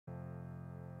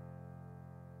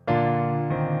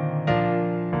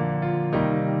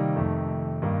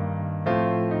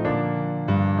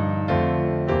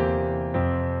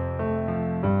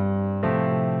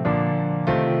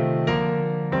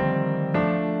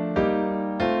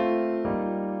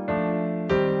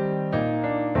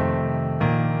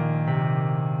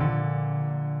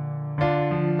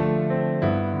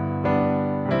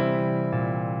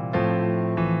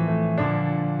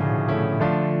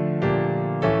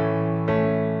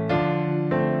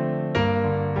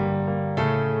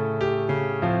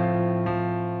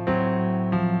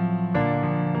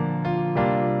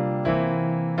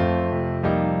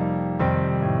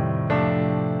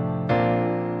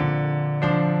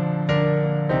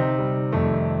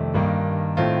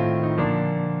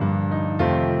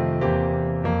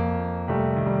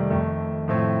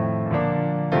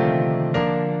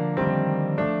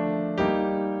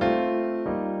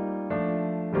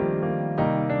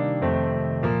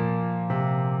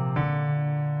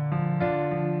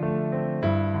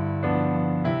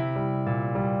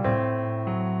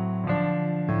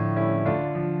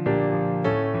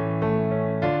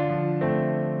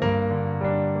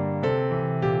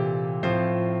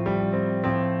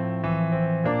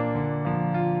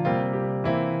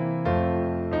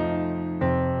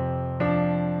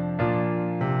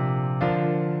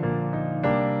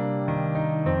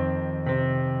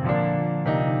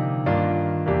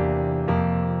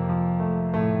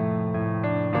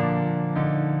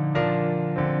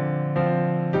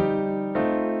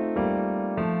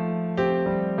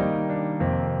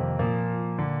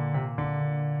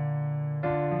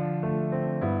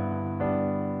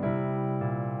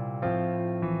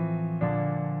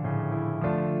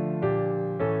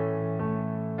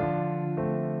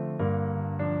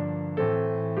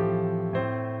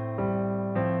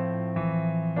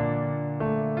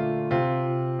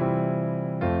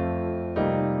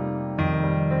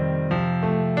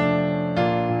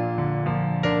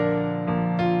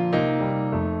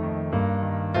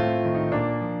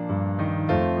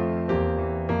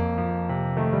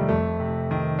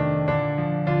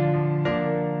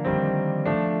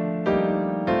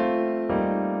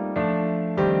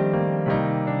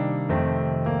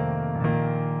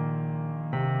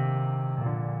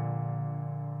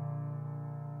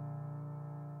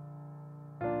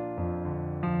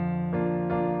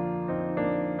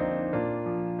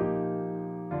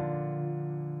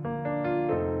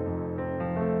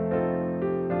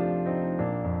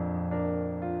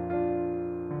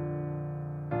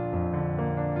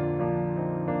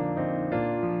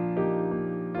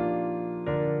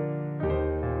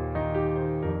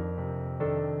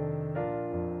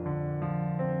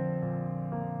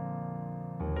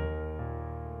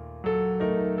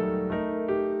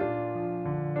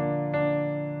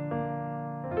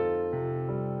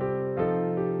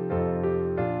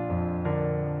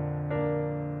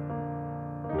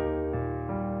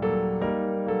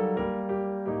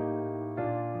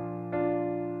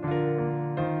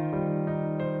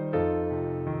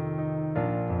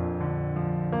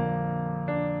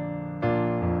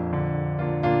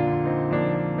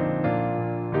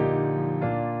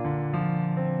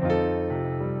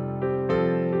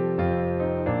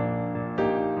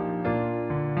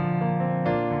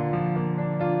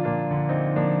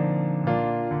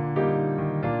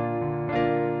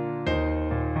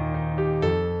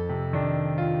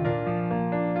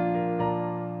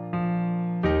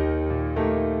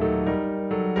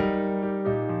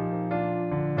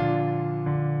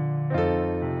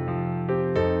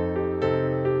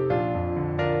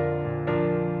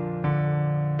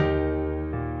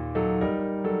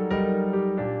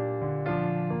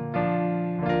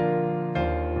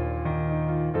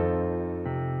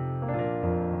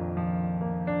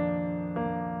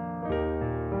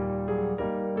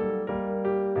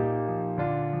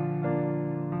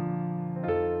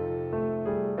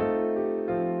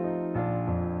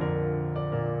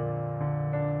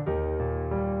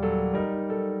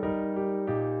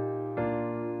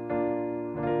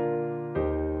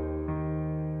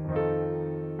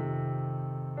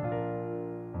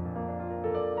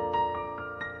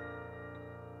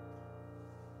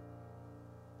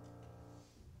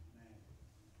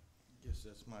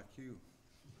That's my cue.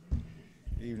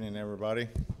 Evening, everybody.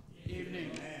 Evening.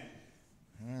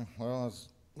 Well, I was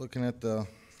looking at our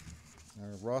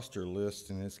roster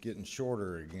list, and it's getting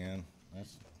shorter again.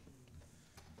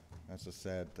 That's a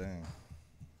sad thing.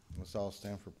 Let's all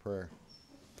stand for prayer,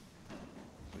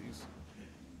 please.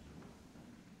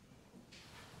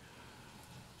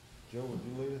 Joe, would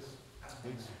you lead us,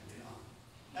 please?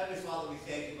 Heavenly Father, we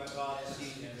thank you, my God, this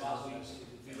evening, Father.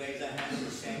 We raise our hands in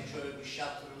the sanctuary. We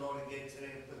shout to the Lord again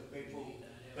today with a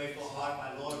grateful heart,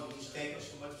 my Lord. We just thank you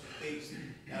so much for things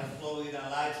that are flowing in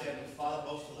our lives, Heavenly Father.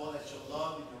 Most of all, that your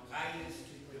love and your kindness,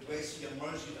 your grace and your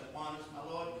mercy upon us, my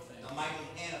Lord. The mighty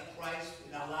hand of Christ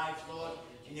in our lives, Lord.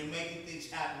 And you're making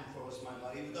things happen for us, my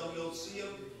God. Even though we don't see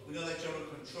them, we know that you're in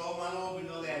control, my Lord. We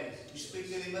know that you speak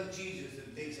the name of Jesus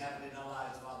and things happen in our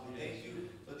lives, Father. We thank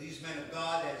you for these men of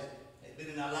God as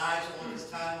been in our lives all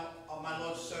this time, oh my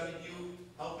Lord, serving you,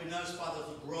 helping us, Father,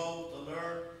 to grow, to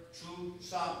learn true,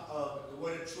 the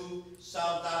word of truth,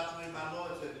 sound doctrine, my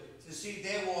Lord, to see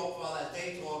their walk, Father, as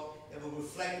they talk, that will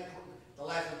reflect the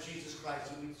life of Jesus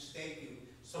Christ. And we just thank you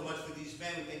so much for these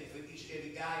men. We thank you for each and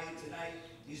every guy here tonight.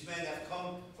 These men that have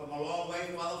come from a long way,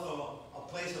 Father, from a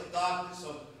place of darkness,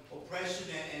 of oppression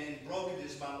and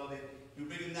brokenness, my Lord. That you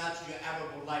bring them now to your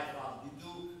admirable life, Father. You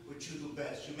do what you do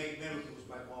best. You make miracles,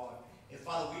 my God. And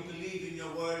Father, we believe in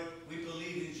your word. We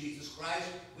believe in Jesus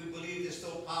Christ. We believe there's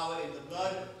still power in the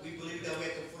blood. We believe that we're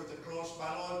at the foot of the cross,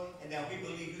 my Lord, and that we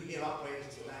believe you hear our prayers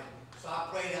tonight. So I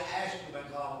pray to ask you, my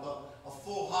God, with a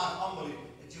full heart, humbly,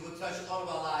 that you will touch all of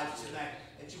our lives tonight,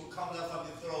 that you will come down from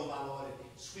the throne, my Lord, and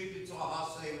sweep into our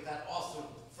hearts today with that awesome,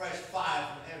 fresh fire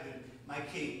from heaven, my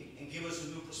King, and give us a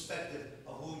new perspective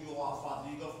of who you are, Father.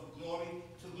 You go from glory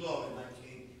to glory, my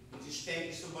King. We just thank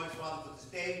you so much, Father, for this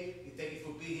day. We thank you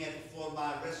for being here before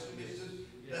my rescue mission.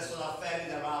 Bless all our family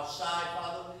that are outside,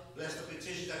 Father. Bless the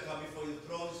petitions that come before your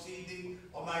throne this evening.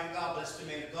 Almighty God, bless the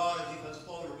man of God as he comes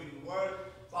forward to read the word.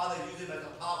 Father, use him as a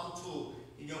powerful tool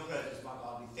in your presence, my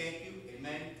God. We thank you.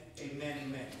 Amen, amen,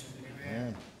 amen.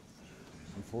 Amen.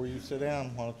 Before you sit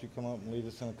down, why don't you come up and lead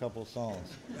us in a couple of songs?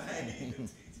 Right.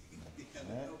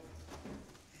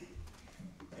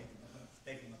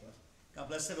 Thank you, my brother. God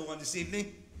bless everyone this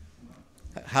evening.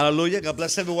 Hallelujah. God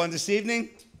bless everyone this evening.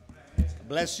 God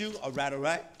bless you. All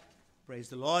right. Praise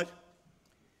the Lord.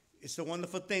 It's a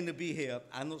wonderful thing to be here.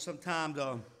 I know sometimes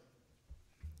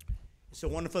it's a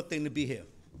wonderful thing to be here.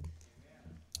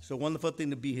 It's a wonderful thing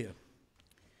to be here.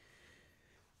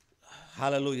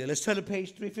 Hallelujah. Let's turn to page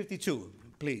 352,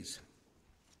 please.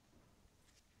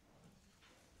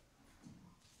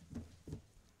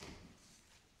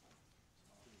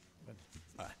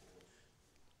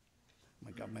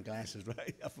 Got my glasses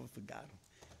right. I forgot them.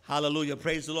 Hallelujah.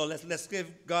 Praise the Lord. Let's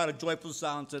give God a joyful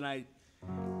sound tonight.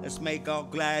 Let's make God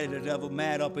glad and the devil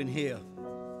mad up in here.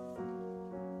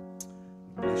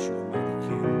 Bless you, Almighty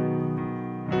King.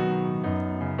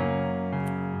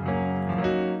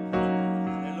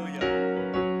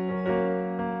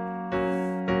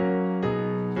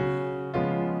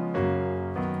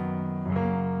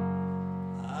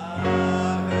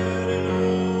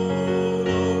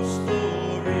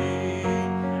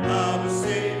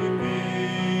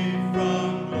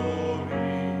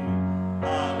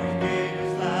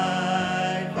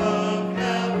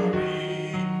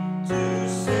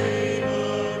 Save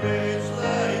a rich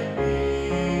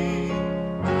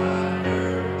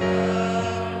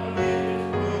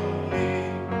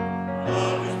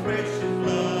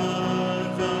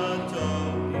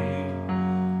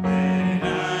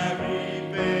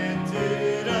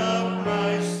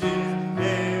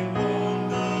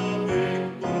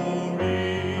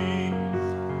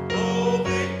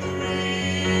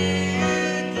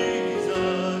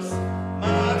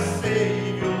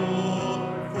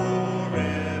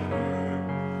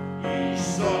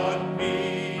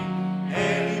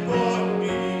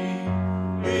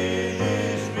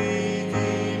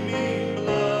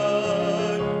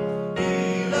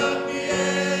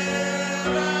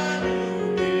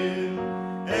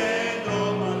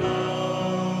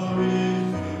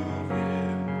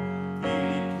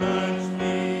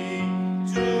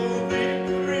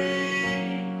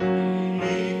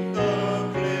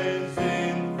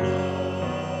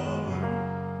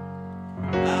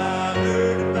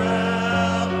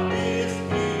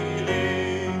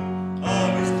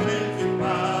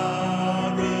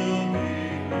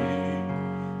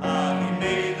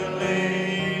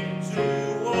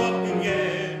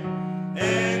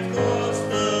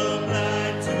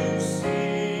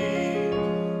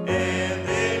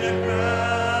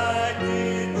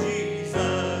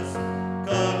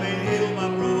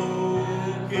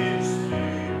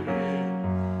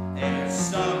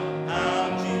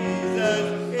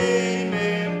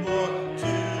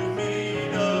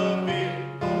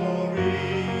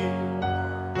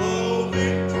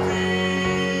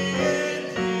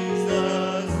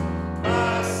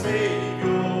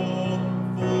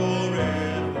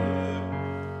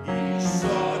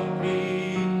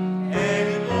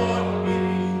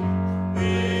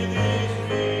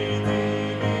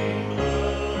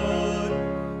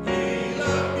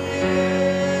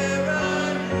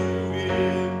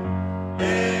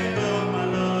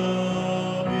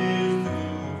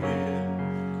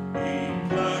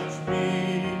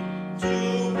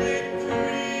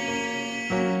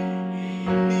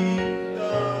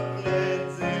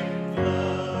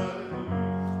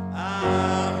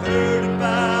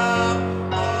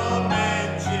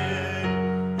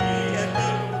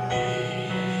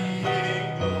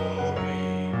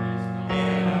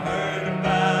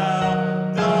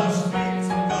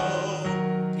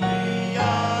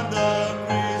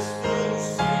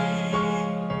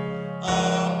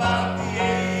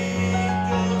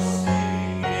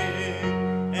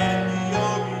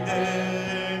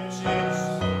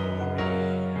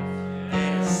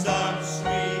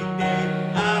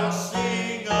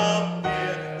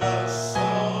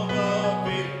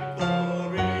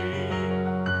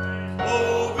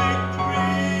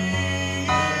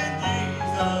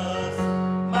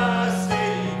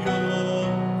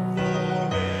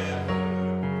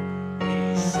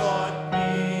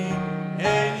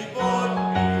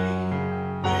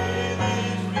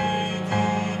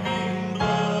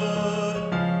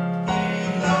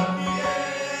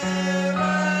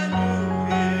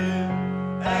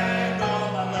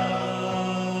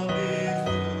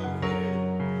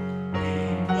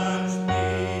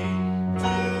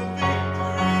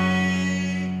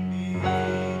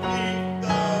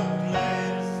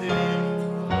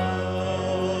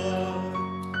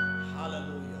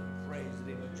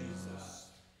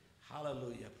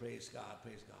Praise God,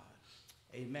 praise God.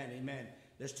 Amen, amen.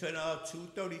 Let's turn to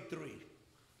 233.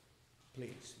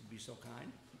 Please, be so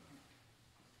kind.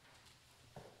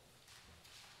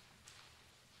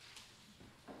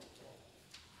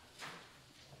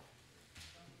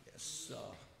 Yes,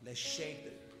 let's shake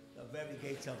the very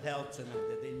gates of hell tonight,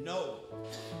 that they know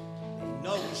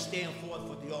we stand forth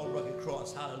for the old rugged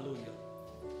cross. Hallelujah.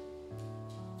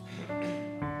 Hallelujah.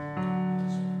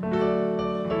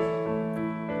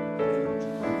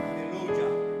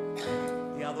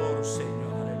 Te adoro,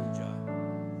 Señor. Hallelujah.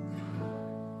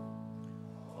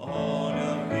 On a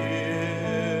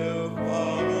hill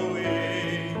far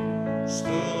away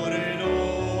stood an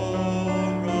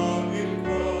old rugged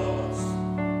cross,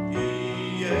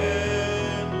 the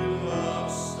emblem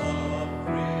of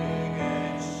suffering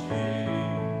and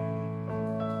shame.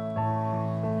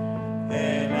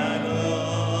 And I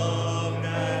love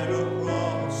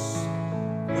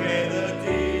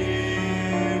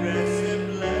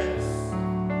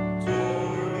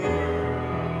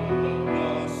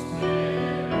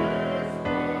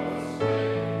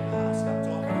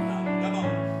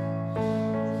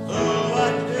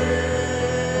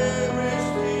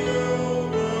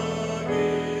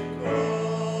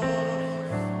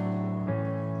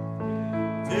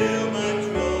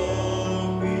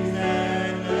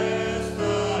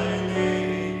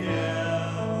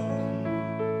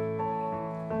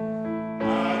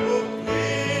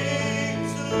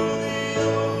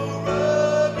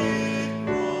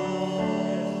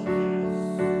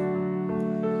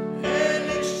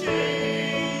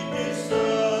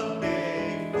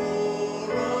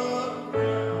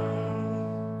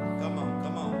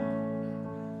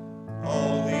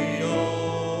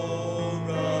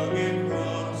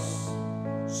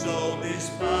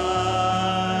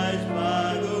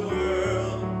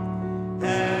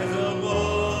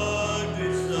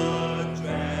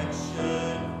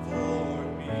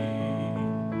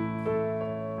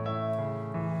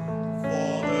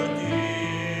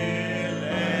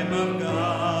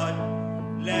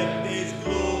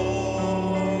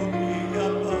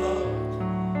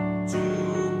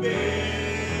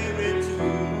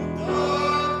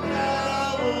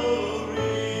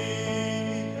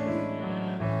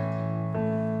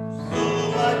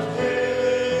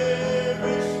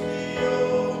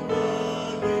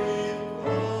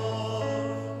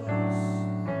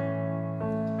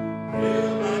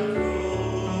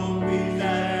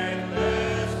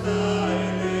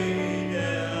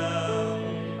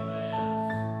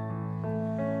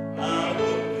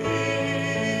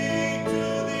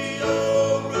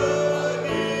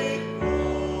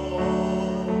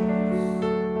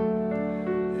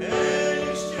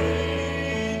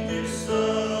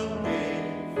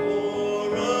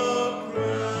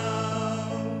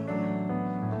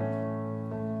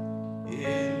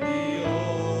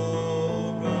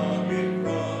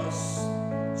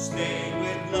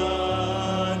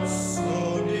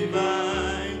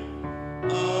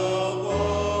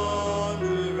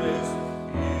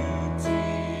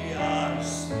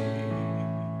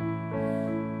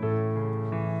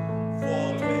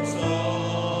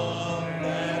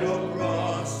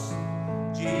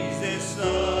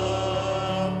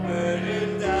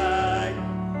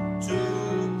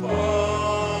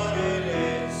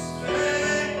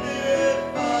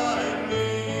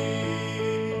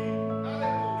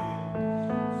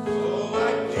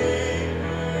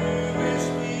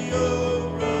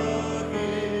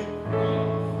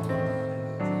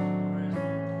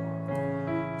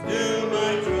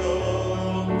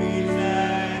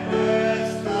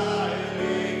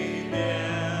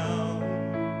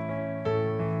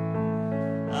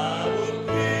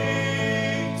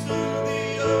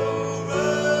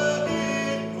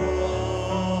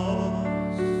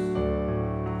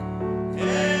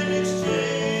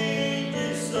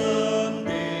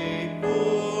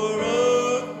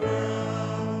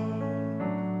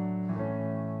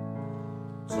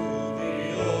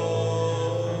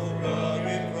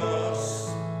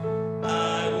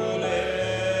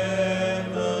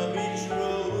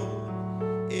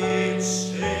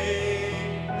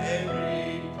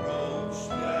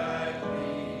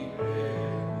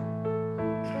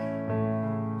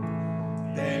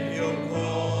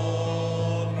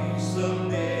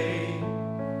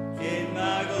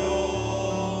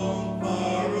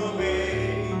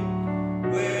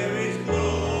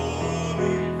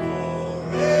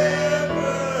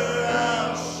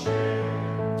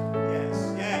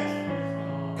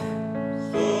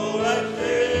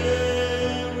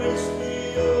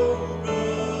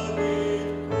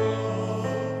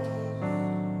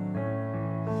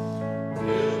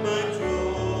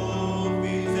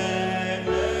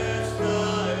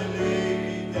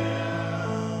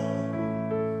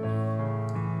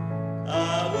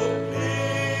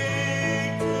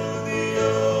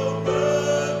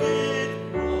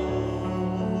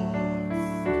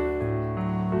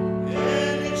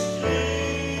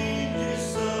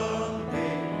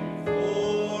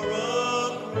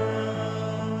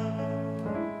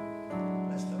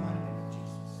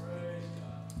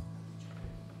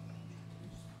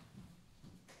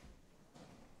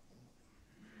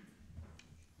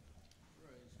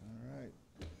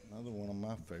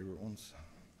favorite ones.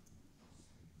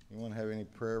 Anyone have any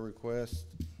prayer requests?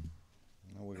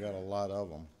 No, we got a lot of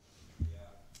them.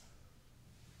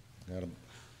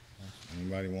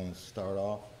 Anybody want to start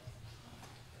off?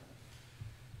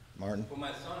 Martin? For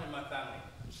my son and my family.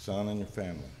 Your son and your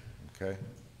family, okay?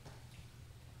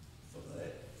 For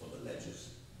the ledgers.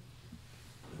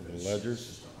 For the ledgers?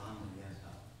 Sister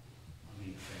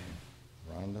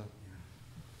Rhonda, Rhonda?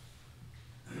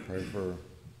 Pray for,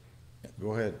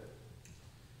 go ahead.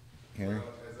 Henry? Well,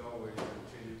 as always,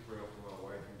 continue prayer for my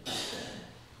wife and children.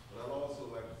 But I'd also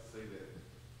like to say that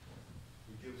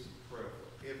we give some prayer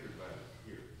for everybody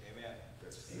here. Amen.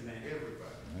 That's sick. Amen.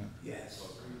 Everybody. Yeah. yes,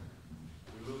 Because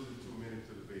we're losing too many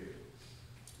to the bed.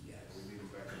 yes, We need them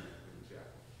back in the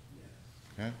chapel. yes.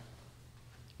 Okay.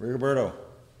 Rigoberto?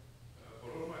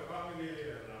 For all my family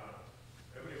and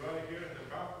everybody here in the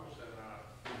campus, and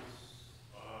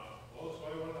also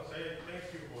I want to say thank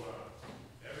you for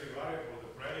everybody for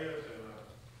the prayers and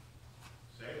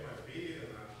save my feet, and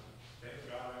thank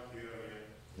God I'm here again.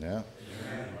 Yeah.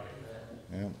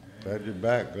 Yeah. Glad you're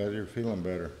back. Glad you're feeling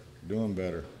better, doing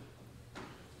better.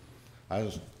 I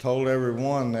just told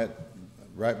everyone that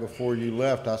right before you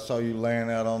left, I saw you laying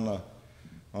out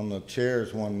on the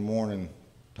chairs one morning,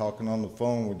 talking on the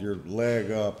phone with your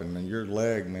leg up, and your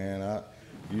leg, man,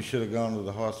 you should have gone to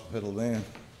the hospital then.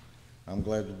 I'm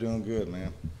glad you're doing good,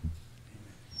 man.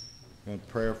 Gonna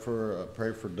pray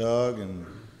for Doug and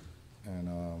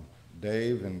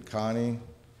Dave and Connie.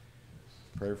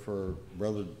 Pray for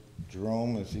Brother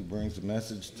Jerome as he brings the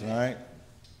message tonight.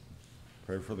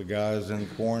 Pray for the guys in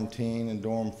quarantine in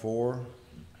Dorm 4.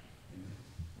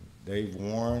 Dave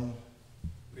Warren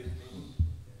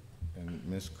and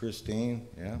Miss Christine,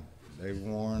 yeah. Dave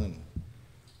Warren and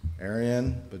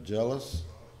Arian Bajelis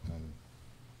and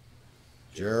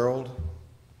Gerald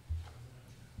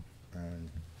and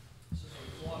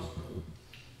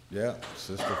yeah,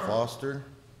 Sister Foster,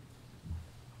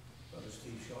 Brother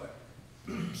Steve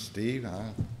Short. Steve,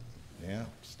 yeah,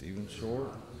 Stephen Short,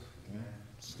 yeah.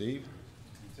 Steve,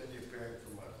 Continue praying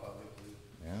for my father, please.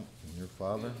 yeah, and your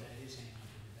father.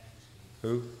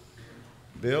 Who?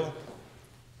 Bill?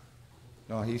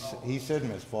 No, he said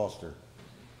Miss Foster.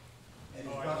 And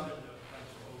his brother,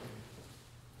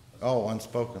 Oh,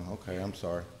 unspoken. Okay, I'm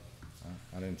sorry.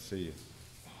 I didn't see you.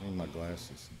 I need my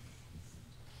glasses.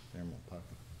 They're in my pocket.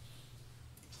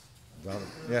 Is that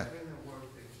it? Yeah. Friend at work,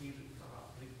 the kid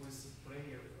requested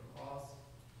prayer from us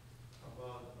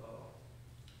about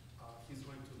he's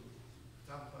going to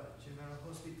Tampa General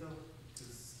Hospital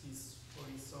because he's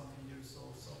 40-something years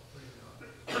old suffering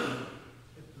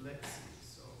epilepsy.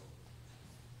 So,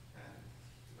 and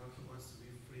he wants to be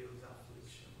free of the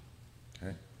affliction.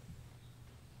 Okay.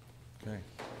 Okay.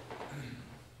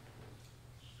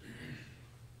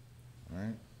 All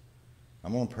right.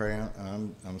 I'm gonna pray.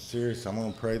 I'm serious. I'm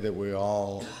gonna pray that we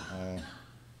all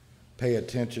pay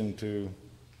attention to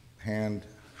hand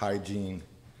hygiene.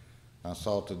 I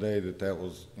saw today that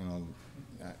was,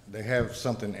 they have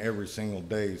something every single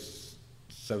day,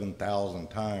 7,000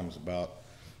 times about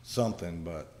something,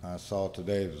 but I saw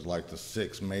today it was like the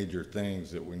 6 major things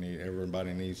that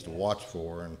everybody needs to watch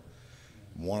for, and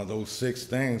one of those 6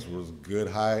 things was good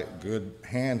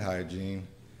hand hygiene.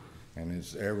 And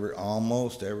it's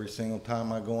almost every single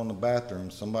time I go in the bathroom,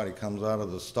 somebody comes out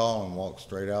of the stall and walks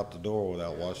straight out the door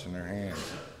without washing their hands.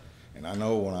 And I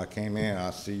know when I came in,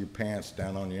 I see your pants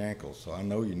down on your ankles, so I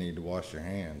know you need to wash your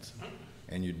hands,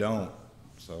 and you don't.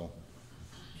 So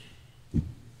you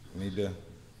need to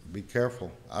be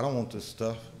careful. I don't want this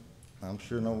stuff. I'm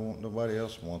sure nobody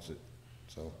else wants it.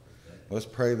 So let's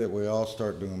pray that we all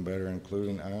start doing better,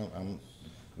 including I'm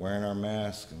wearing our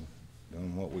masks and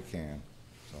doing what we can.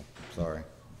 So, sorry.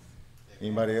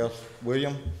 Anybody else?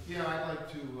 William? Yeah, I'd like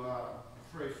to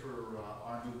pray for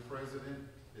our new president,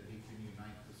 that he can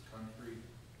unite this country.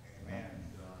 Amen.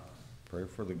 And Pray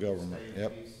for the government. stay in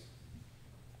Yep. peace.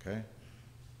 Okay.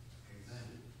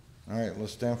 All right,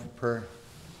 let's stand for prayer.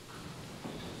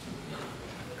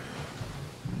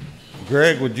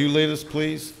 Greg, would you lead us,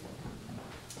 please?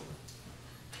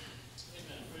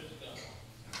 Amen. Praise God.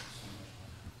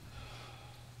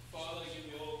 Father, I give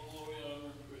you all glory,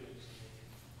 honor, and praise.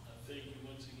 I thank you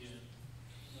once again.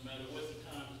 No matter what the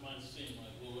times might seem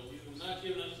like, Lord, you have not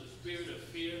given us the spirit of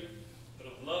fear, but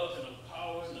of love and of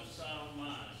power and of sound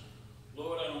mind.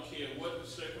 Lord, I don't care what the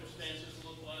circumstances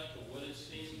look like or what it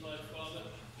seems like, Father.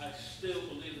 I still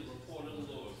believe the report of the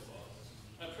Lord, Father.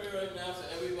 I pray right now for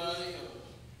everybody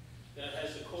that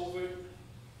has the COVID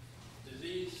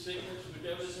disease, sickness,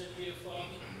 whatever is in here,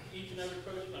 Father. Each and every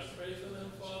person, I pray for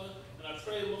them, Father. And I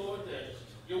pray, Lord, that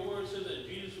your word says that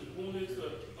Jesus was wounded for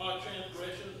our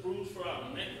transgressions, bruised for our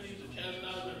iniquities, the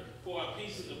chastisement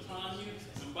Jesus upon you,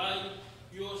 and by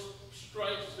your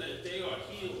stripes that they are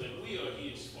healed, that we are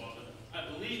healed, Father. I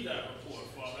believe that report,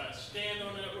 Father. I stand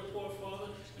on that report,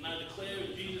 Father, and I declare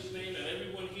in Jesus' name that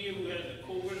everyone here who has the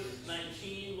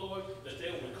COVID-19, Lord, that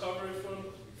they will recover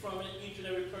from it. Each and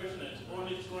every person that's on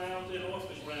this ground and off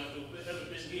this ground who hasn't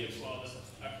been here, Father.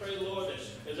 I pray, Lord, that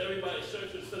as everybody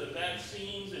searches for the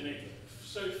vaccines and they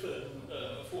search for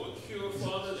a cure,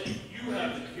 Father, that you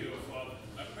have the cure, Father.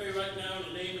 I pray right now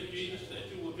in the name of Jesus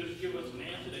that you will just give us an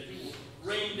answer, that you will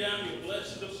rain down your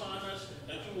blessings upon us,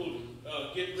 that you will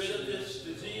get rid of this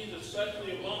disease,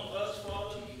 especially among us,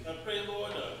 Father. I pray,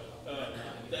 Lord, that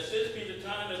this be the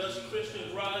time that us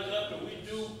Christians rise up and we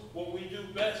do what we do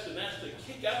best, and that's to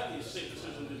kick out these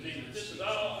sicknesses and diseases. This is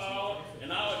our hour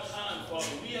and our time, Father.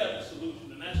 We have the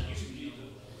solution, and that's you, Jesus.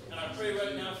 And I pray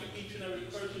right now for each and every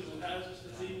person who has this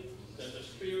disease, that the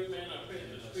spirit man, I pray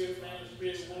that the spirit man, the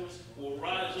spirit woman will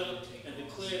rise up and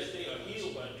declare that they are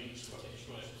healed by Jesus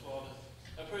Christ, Father.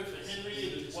 I pray for Henry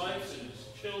and his wife and his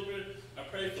children. I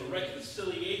pray for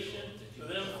reconciliation for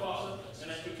them, Father, and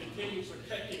that you continue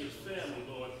protecting his family,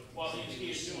 Lord, while he's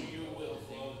here doing your will,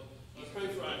 Father. I pray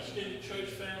for our extended church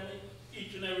family,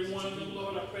 each and every one of them,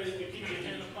 Lord. I pray that you keep your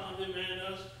hand upon them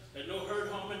and us, that no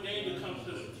hurt, harm, or danger comes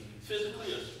to them,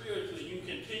 physically or spiritually. You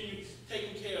continue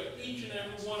taking care of each and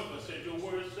every one of us, as your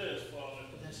word says, Father.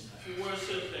 Your word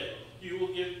says that you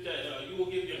will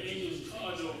give your angels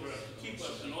charge over us to keep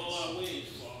us in all our ways,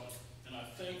 Father. And I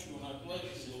thank you and I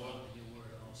bless you, Lord.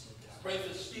 I pray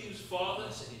for Steve's father.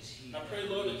 I pray,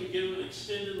 Lord, that you give him an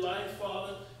extended life,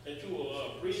 Father, that you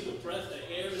will breathe a breath of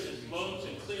air in his lungs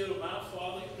and clear them out,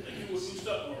 Father, that you will do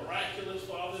something miraculous,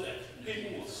 Father, that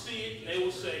people will see it and they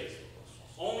will say,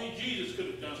 only Jesus could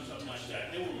have done something like that.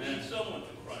 And they will lead someone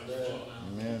to Christ, Father.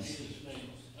 Amen. In Jesus' name.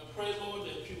 I pray, Lord,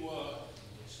 that you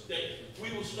that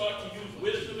we will start to use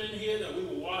wisdom in here, that we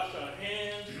will wash our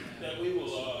hands, that we will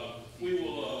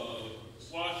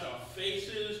wash our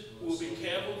faces, we'll be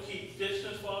careful, keep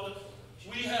distance, Father.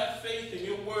 We have faith in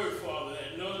your word, Father,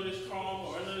 that none of this harm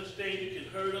or none of this danger can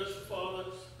hurt us, Father,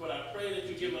 but I pray that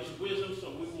you give us wisdom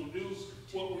so we will do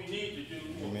what we need to do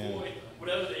to avoid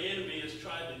whatever the enemy has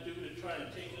tried to do to try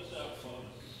and take us out, Father.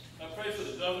 I pray for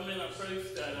the government. I pray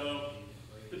that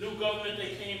the new government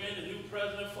that came in, the new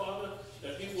president, Father,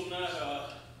 that he will not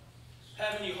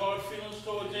have any hard feelings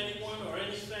towards anyone or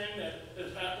anything that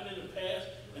has happened in the past,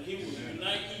 and he will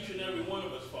unite each and every one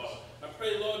of us, Father. I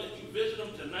pray, Lord, that you visit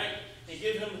him tonight and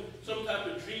give him some type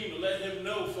of dream to let him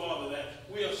know, Father, that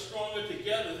we are stronger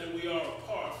together than we are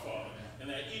apart, Father, and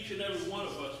that each and every one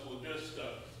of us will just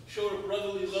show the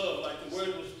brotherly love like the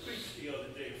word was preached the other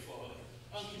day, Father.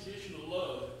 Unconditional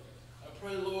love. I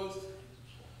pray, Lord,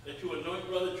 that you anoint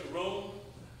Brother Jerome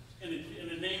in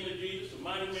the name of Jesus, the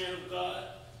mighty man of God.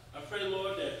 I pray,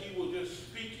 Lord, that he will just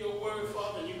speak your word,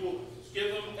 Father, and you will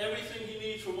give him everything he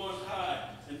needs from on high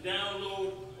and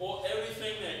download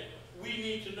everything that we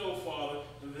need to know, Father,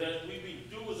 and that we be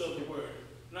doers of the word,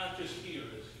 not just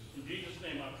hearers. In Jesus'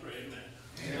 name I pray, amen.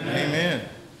 Amen.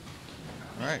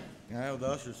 All right. Can I have the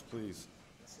ushers, please?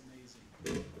 That's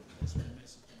amazing. That's my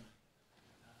message.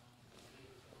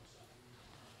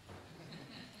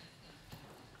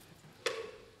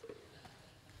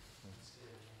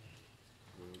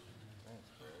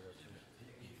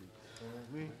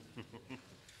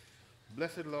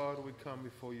 Blessed Lord, we come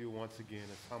before you once again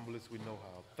as humble as we know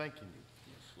how, thanking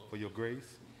you for your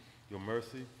grace, your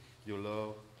mercy, your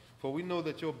love. For we know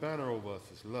that your banner over us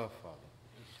is love, Father.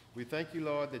 We thank you,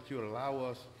 Lord, that you allow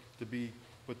us to be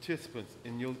participants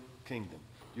in your kingdom.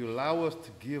 You allow us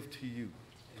to give to you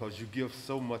because you give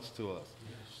so much to us.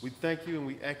 We thank you and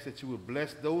we ask that you would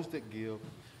bless those that give.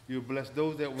 You would bless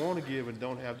those that want to give and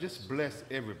don't have. Just bless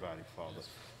everybody, Father,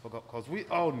 because we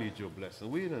all need your blessing.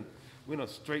 We're in a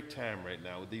straight time right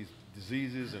now with these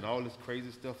diseases and all this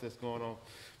crazy stuff that's going on.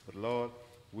 But Lord,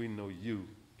 we know you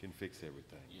can fix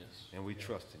everything. Yes. And we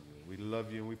trust in you. We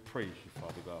love you and we praise you,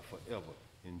 Father God, forever.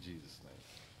 In Jesus'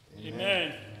 name.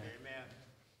 Amen.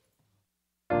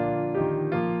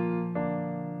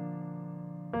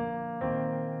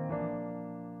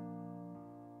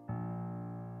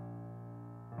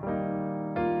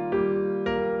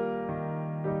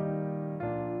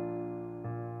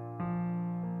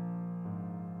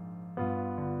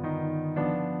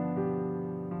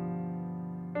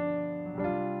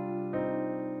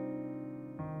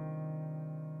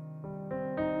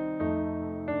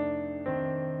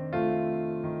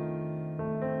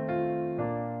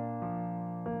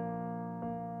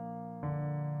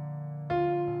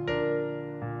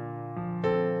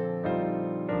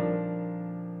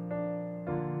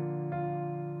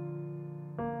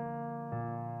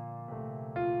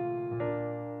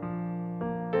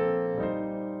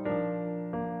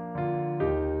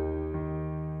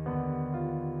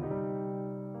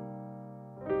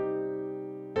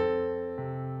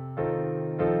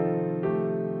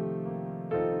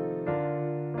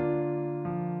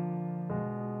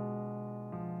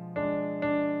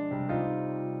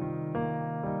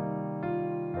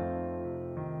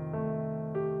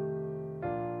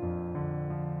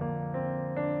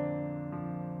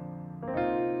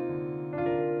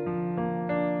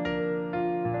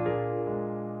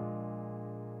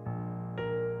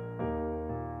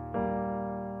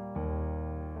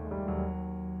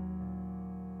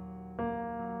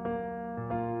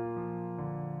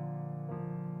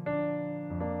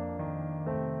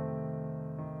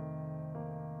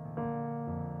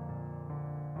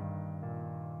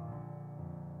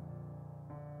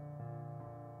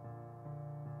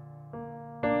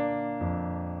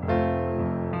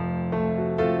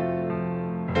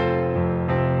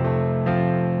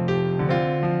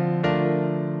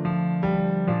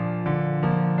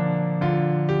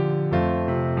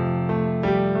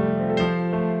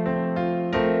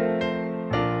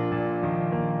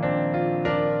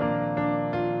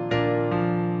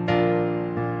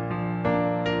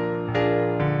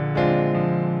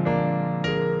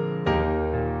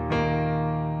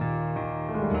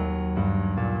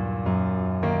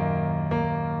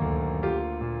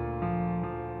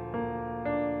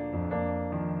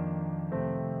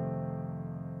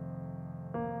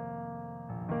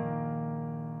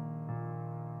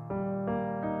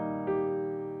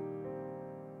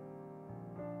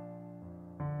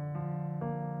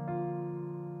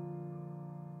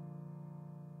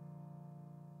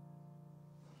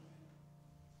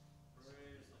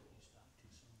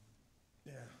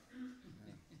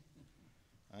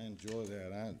 enjoy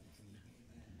that.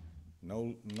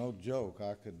 No joke.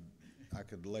 I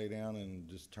could lay down and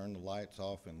just turn the lights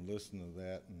off and listen to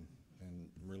that and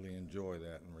really enjoy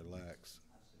that and relax.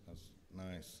 That's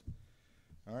nice.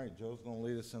 All right, Joe's going to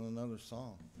lead us in another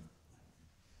song.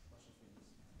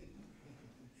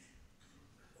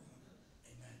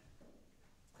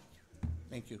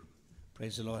 Thank you.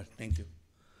 Praise the Lord. Thank you.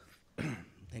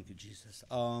 Thank you, Jesus.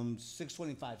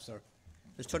 625, sir.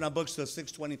 Let's turn our books to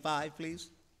 625, please.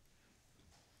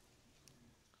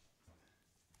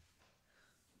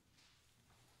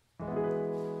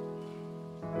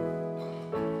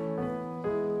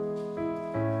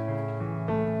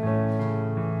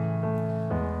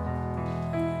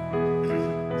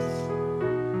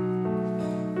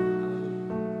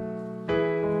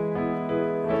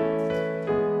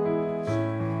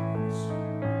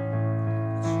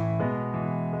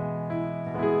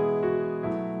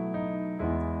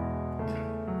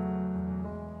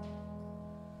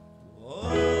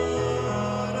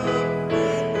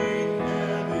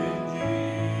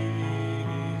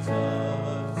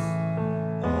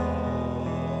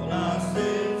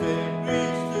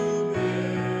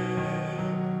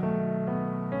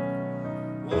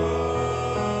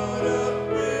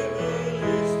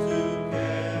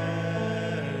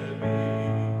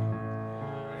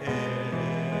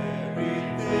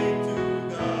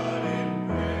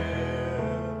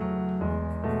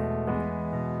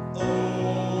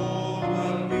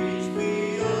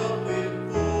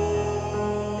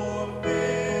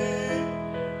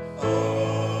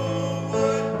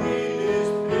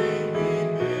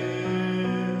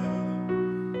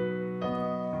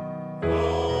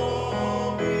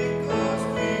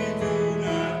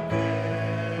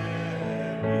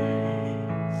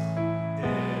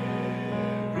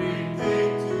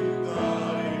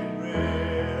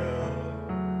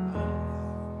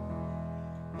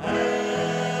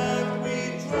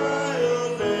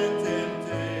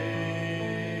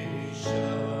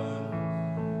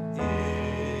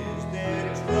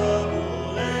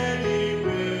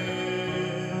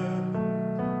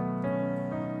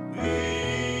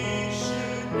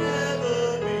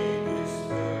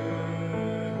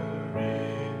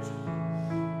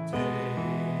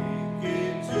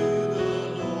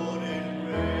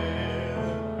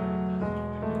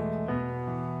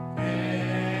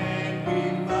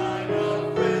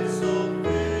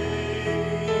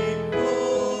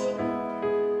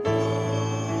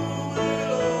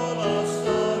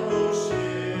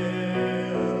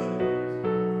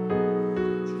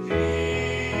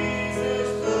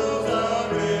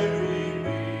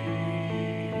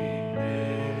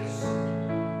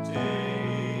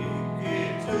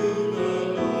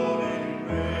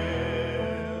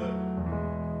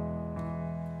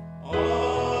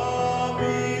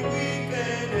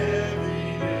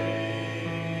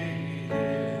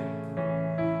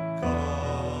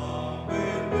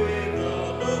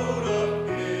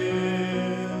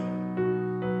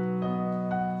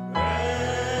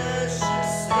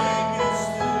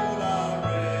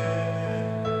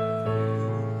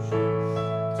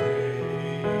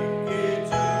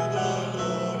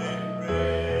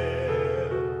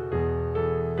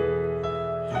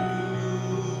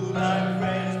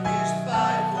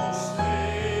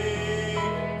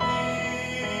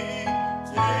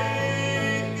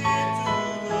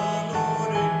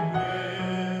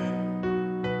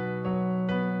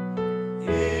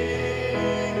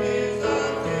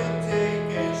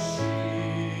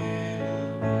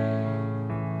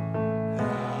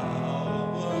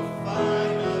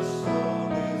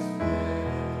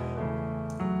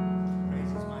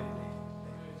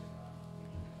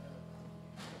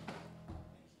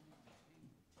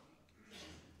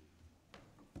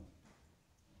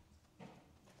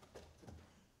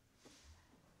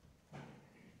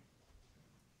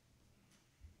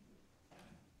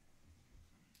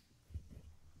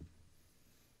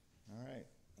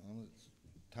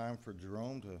 Time for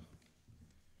Jerome to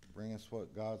bring us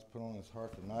what God's put on his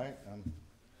heart tonight.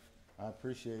 I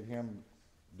appreciate him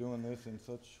doing this in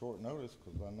such short notice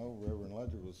because I know Reverend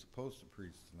Ledger was supposed to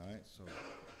preach tonight, so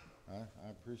I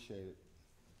appreciate it.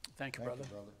 Thank you, brother.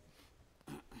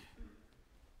 Brother.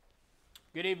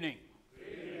 Good evening. Good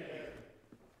evening.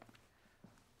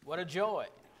 What a joy.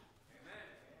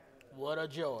 Amen. What a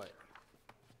joy.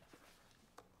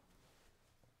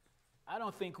 I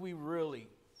don't think we really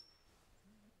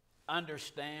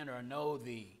understand or know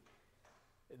the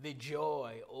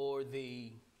joy or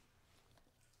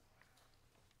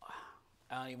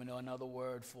I don't even know another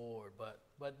word for it,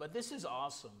 but this is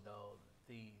awesome though,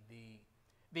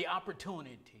 the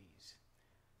opportunities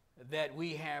that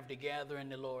we have to gather in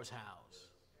the Lord's house.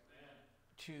 Amen.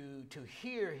 to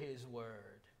hear his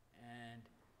word.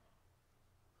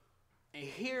 And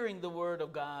hearing the word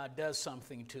of God does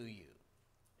something to you.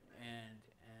 And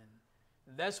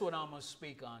that's what I'm going to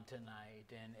speak on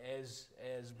tonight. And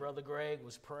as Brother Greg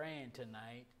was praying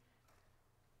tonight,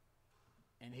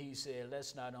 and he said,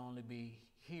 let's not only be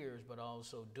hearers, but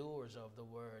also doers of the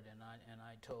word. And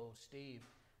I told Steve,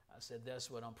 I said,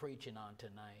 that's what I'm preaching on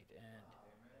tonight.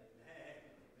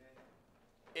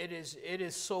 And it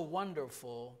is so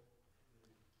wonderful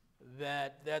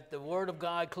that the word of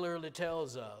God clearly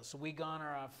tells us we garner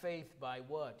our faith by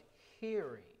what?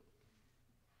 Hearing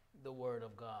the word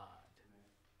of God.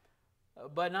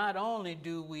 But not only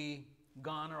do we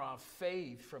garner our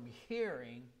faith from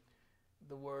hearing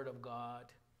the word of God,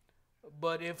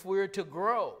 but if we're to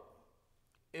grow,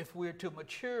 if we're to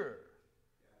mature,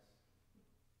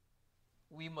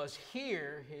 we must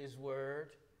hear his word,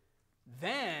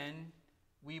 then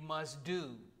we must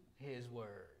do his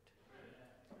word.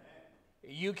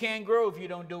 You can't grow if you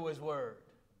don't do his word.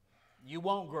 You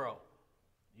won't grow.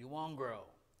 You won't grow.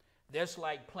 That's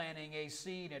like planting a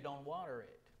seed and don't water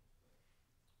it.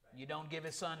 You don't give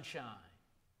it sunshine.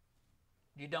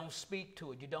 You don't speak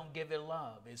to it. You don't give it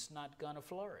love. It's not going to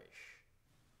flourish.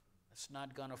 It's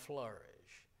not going to flourish.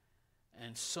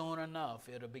 And soon enough,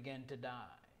 it'll begin to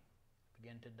die.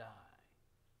 Begin to die.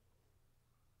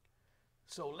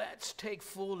 So let's take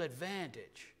full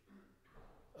advantage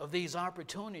of these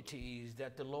opportunities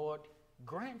that the Lord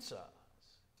grants us.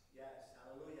 Yes,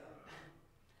 hallelujah.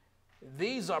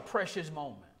 These are precious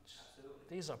moments.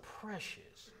 Absolutely. These are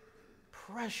precious,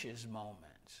 precious moments.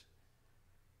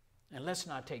 And let's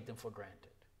not take them for granted.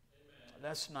 Amen.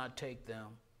 Let's not take them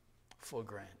for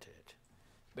granted.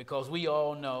 Because we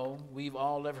all know, we've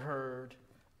all have heard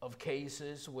of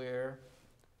cases where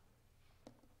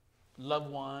loved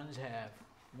ones have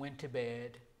went to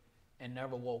bed and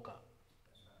never woke up.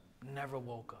 Never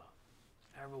woke up.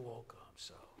 Never woke up.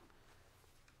 So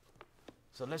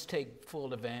let's take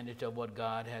full advantage of what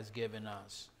God has given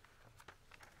us.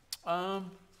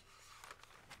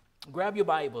 Grab your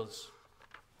Bibles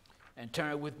and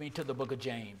turn with me to the book of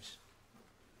James.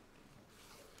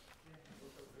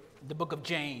 The book of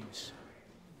James.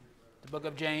 The book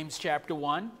of James, chapter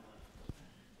 1.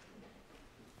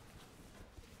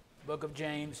 Book of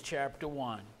James, chapter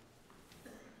 1.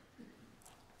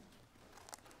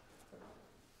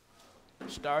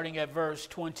 Starting at verse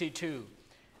 22.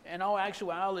 In all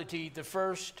actuality,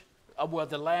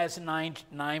 the last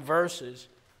nine verses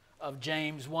of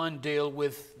James 1 deal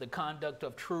with the conduct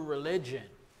of true religion.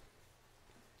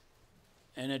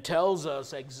 And it tells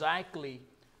us exactly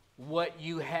what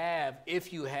you have,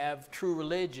 if you have true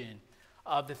religion,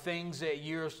 the things that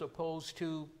you're supposed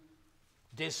to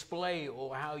display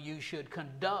or how you should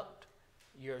conduct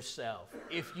yourself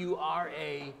if you are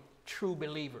a true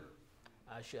believer.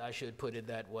 I should put it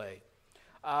that way.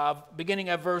 Beginning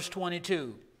at verse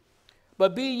 22.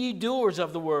 But be ye doers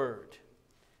of the word,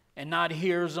 and not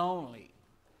hearers only,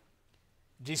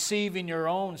 deceiving your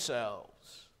own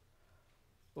selves.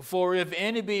 For if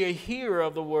any be a hearer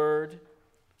of the word,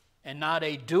 and not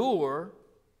a doer,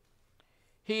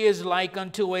 he is like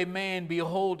unto a man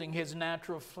beholding his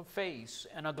natural face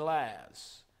in a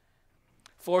glass.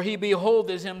 For he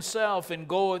beholdeth himself and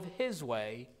goeth his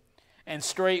way, and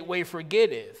straightway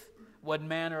forgetteth what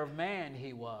manner of man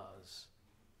he was.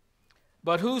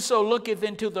 But whoso looketh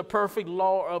into the perfect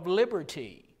law of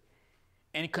liberty,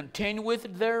 and continueth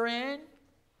therein,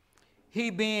 he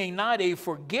being not a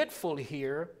forgetful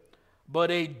hearer,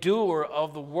 but a doer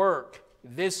of the work,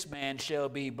 this man shall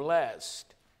be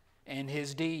blessed in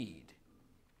his deed.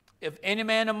 If any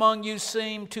man among you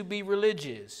seem to be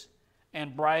religious,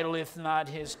 and bridleth not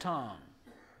his tongue,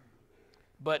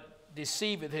 but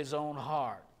deceiveth his own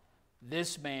heart,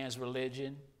 this man's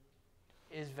religion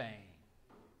is vain.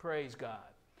 Praise God.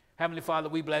 Heavenly Father,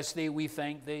 we bless thee. We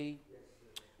thank thee.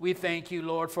 We thank you,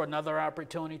 Lord, for another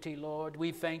opportunity, Lord.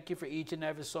 We thank you for each and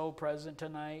every soul present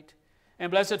tonight. And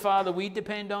blessed Father, we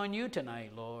depend on you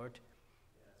tonight, Lord.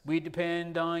 We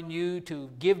depend on you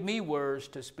to give me words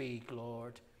to speak,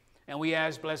 Lord. And we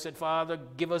ask, blessed Father,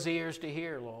 give us ears to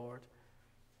hear, Lord.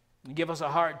 And give us a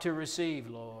heart to receive,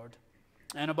 Lord.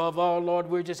 And above all, Lord,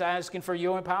 we're just asking for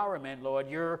your empowerment, Lord,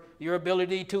 your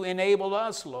ability to enable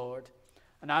us, Lord,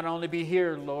 and not only be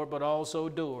hearers, Lord, but also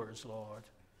doers, Lord.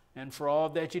 And for all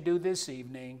that you do this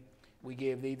evening, we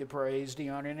give thee the praise, the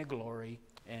honor, and the glory.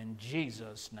 In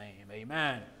Jesus' name,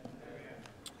 amen. Amen.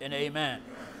 And amen.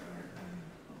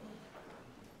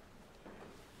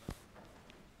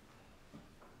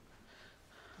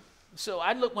 So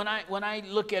when I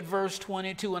look at verse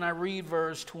 22 and I read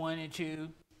verse 22,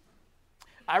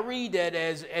 I read that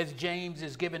as James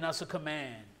is giving us a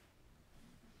command.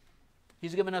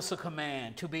 He's given us a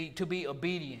command to be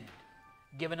obedient,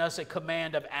 giving us a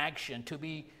command of action to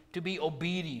be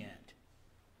obedient.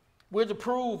 We're to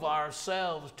prove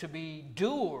ourselves to be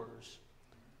doers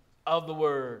of the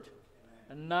word,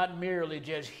 and not merely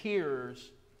just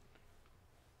hearers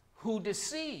who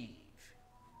deceive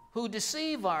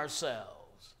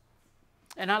ourselves.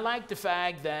 And I like the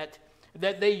fact that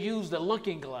they use the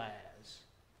looking glass.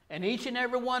 And each and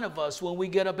every one of us, when we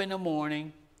get up in the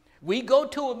morning, we go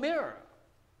to a mirror.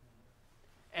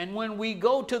 And when we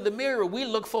go to the mirror, we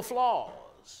look for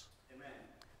flaws. Amen.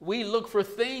 We look for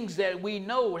things that we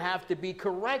know have to be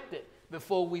corrected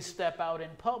before we step out in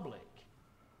public.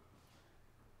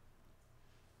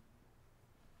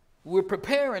 We're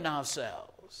preparing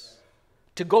ourselves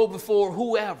to go before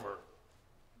whoever.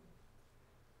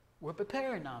 We're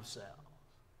preparing ourselves.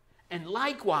 And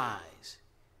likewise,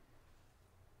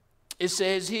 it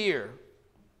says here,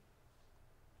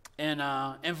 in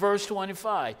verse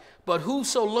 25, but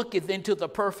whoso looketh into the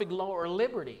perfect law of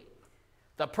liberty,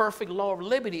 the perfect law of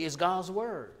liberty is God's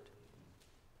word.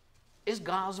 It's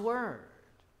God's word.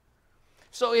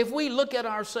 So if we look at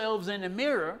ourselves in the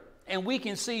mirror and we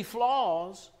can see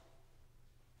flaws,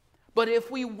 but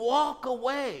if we walk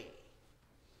away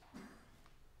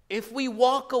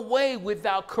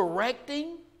without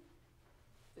correcting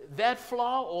that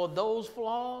flaw or those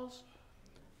flaws,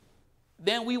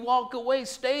 then we walk away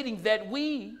stating that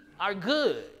we are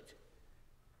good.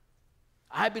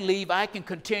 I believe I can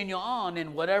continue on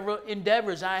in whatever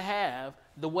endeavors I have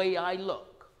the way I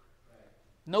look.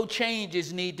 No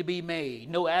changes need to be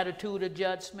made. No attitude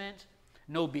adjustments,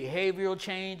 no behavioral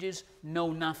changes,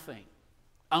 no nothing.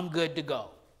 I'm good to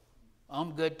go.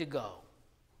 I'm good to go.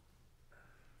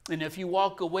 And if you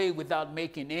walk away without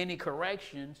making any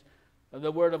corrections,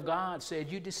 the Word of God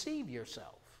said you deceive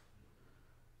yourself.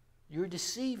 You're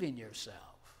deceiving yourself.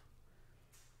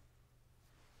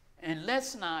 And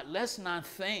let's not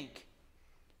think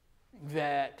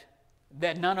that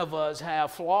none of us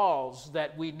have flaws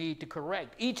that we need to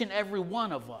correct. Each and every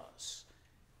one of us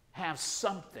have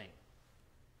something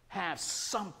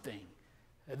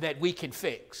that we can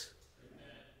fix.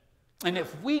 Amen. And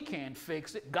if we can't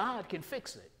fix it, God can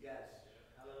fix it. Yes.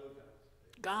 Hallelujah.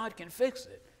 God can fix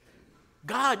it.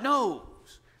 God knows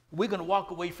we're going to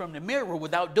walk away from the mirror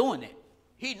without doing it.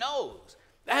 He knows.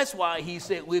 That's why he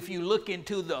said, if you look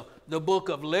into the book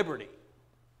of liberty,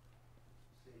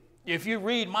 if you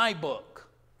read my book,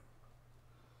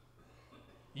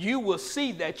 you will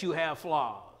see that you have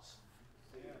flaws.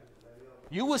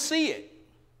 You will see it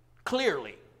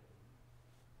clearly.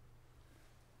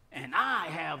 And I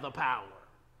have the power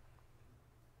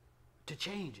to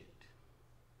change it.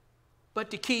 But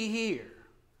the key here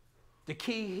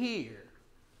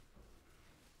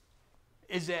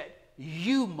is that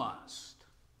you must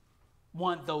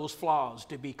want those flaws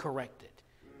to be corrected.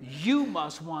 You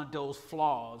must want those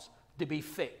flaws to be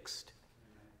fixed.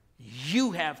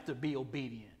 You have to be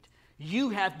obedient. You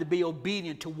have to be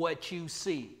obedient to what you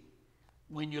see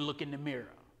when you look in the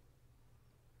mirror.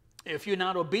 If you're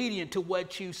not obedient to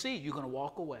what you see, you're going to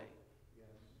walk away.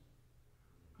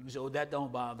 You say, oh, that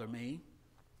don't bother me.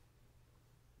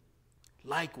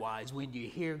 Likewise, when you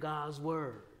hear God's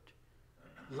word,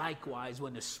 likewise,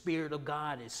 when the Spirit of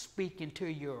God is speaking to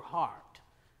your heart,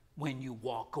 when you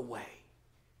walk away.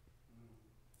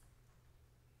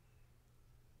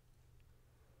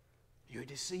 You're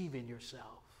deceiving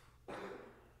yourself.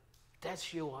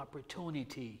 That's your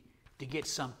opportunity to get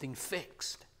something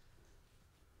fixed.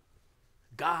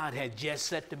 God had just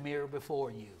set the mirror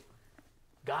before you.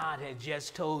 God had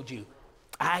just told you,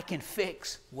 I can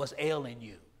fix what's ailing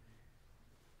you.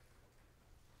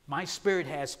 My Spirit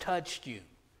has touched you.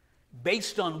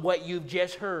 Based on what you've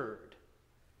just heard,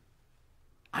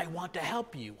 I want to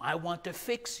help you. I want to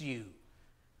fix you.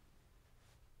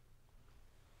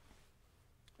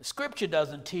 The Scripture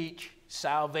doesn't teach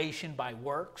salvation by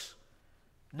works,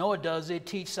 nor does it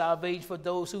teach salvation for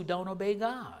those who don't obey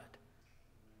God.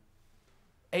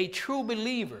 A true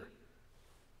believer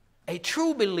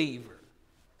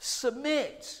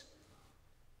submits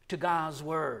to God's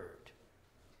word,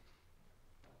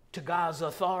 to God's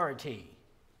authority.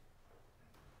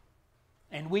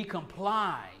 And we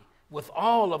comply with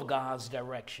all of God's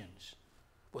directions,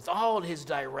 with all his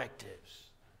directives.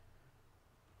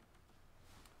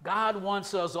 God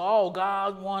wants us all,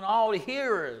 God wants all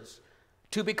hearers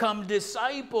to become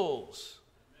disciples.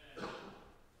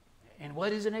 And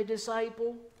what is a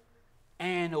disciple?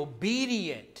 An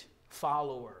obedient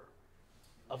follower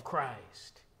of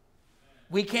Christ.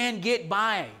 We can't get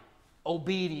by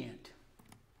obedient.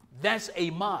 That's a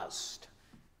must.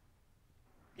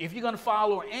 If you're going to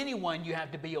follow anyone, you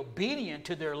have to be obedient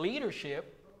to their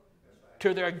leadership,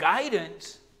 to their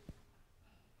guidance.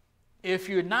 If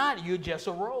you're not, you're just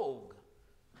a rogue.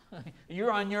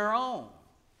 You're on your own.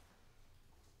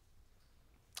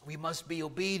 We must be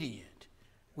obedient.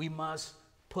 We must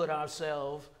put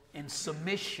ourselves in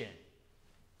submission.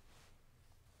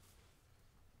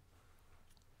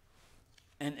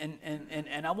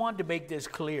 And I want to make this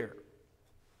clear.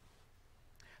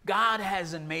 God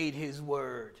hasn't made his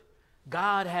word.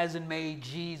 God hasn't made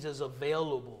Jesus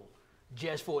available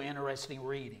just for interesting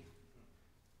reading.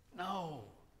 No.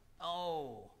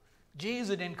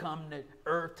 Jesus didn't come to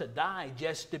earth to die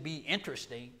just to be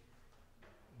interesting,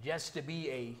 just to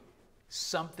be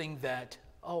something that,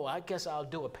 I guess I'll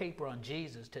do a paper on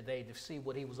Jesus today to see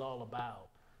what he was all about.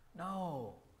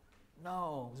 No.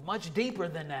 It's much deeper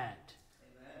than that.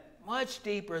 Much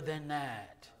deeper than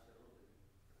that.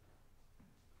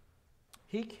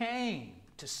 He came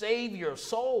to save your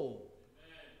soul.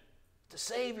 To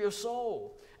save your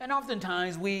soul. And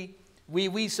oftentimes we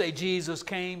say Jesus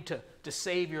came to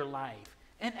save your life.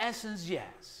 In essence,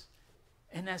 yes.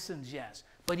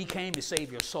 But he came to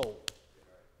save your soul.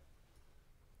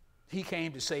 He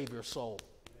came to save your soul.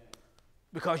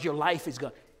 Because your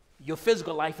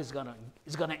physical life is gonna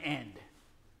end.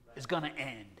 It's gonna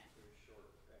end.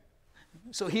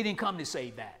 So he didn't come to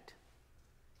save that.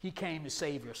 He came to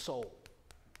save your soul.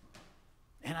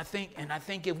 And I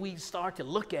think if we start to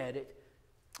look at it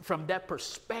from that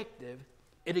perspective,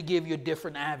 it'll give you a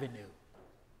different avenue.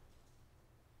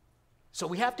 So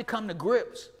we have to come to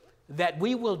grips that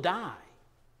we will die,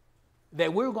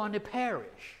 that we're going to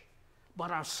perish, but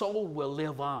our soul will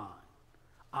live on.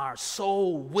 Our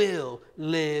soul will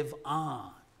live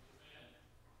on.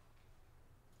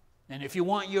 And if you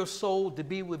want your soul to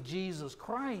be with Jesus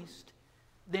Christ,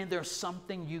 then there's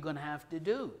something you're going to have to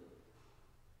do.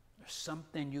 There's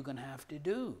something you're going to have to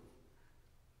do.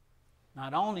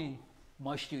 Not only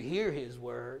must you hear his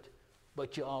word,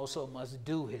 but you also must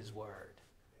do his word.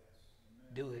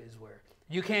 Do his word.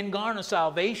 You can't garner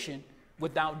salvation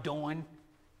without doing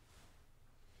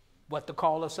what the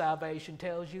call of salvation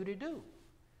tells you to do.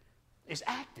 It's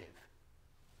active.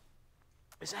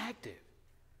 It's active.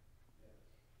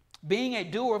 Being a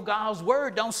doer of God's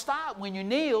word don't stop when you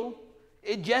kneel.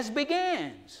 It just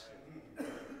begins.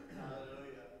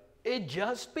 It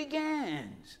just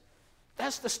begins.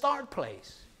 That's the start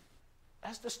place.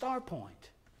 That's the start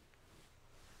point.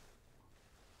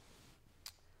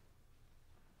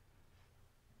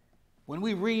 When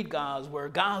we read God's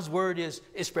word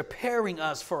is preparing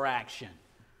us for action.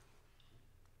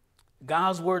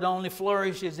 God's word only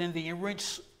flourishes in the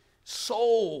enriched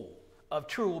soul of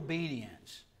true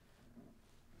obedience.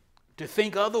 To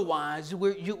think otherwise,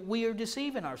 we are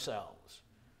deceiving ourselves.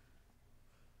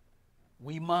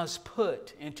 We must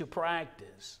put into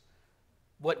practice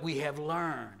what we have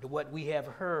learned, what we have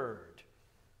heard.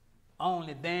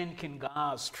 Only then can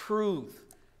God's truth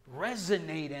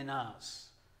resonate in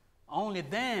us. Only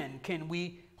then can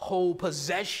we hold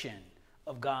possession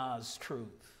of God's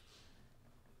truth.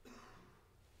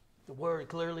 The word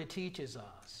clearly teaches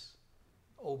us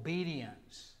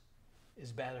obedience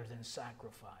is better than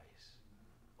sacrifice.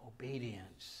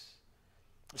 Obedience.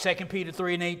 2 Peter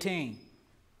 3:18.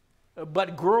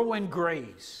 But grow in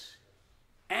grace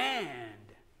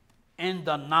and in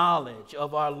the knowledge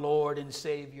of our Lord and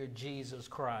Savior Jesus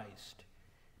Christ.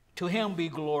 To him be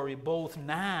glory both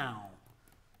now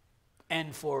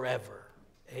and forever.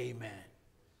 Amen.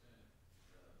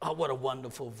 Oh, what a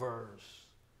wonderful verse.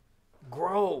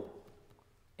 Grow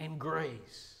in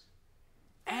grace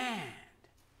and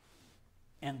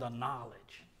in the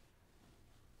knowledge.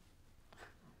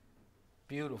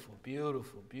 Beautiful,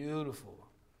 beautiful, beautiful.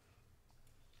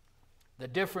 The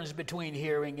difference between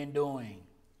hearing and doing.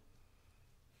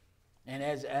 And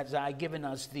as I've given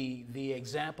us the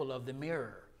example of the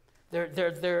mirror, there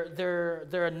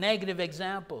are negative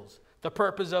examples. The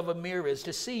purpose of a mirror is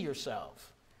to see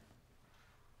yourself,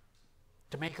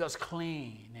 to make us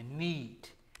clean and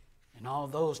neat and all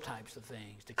those types of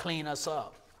things, to clean us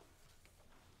up.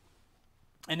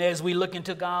 And as we look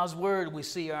into God's word, we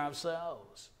see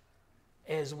ourselves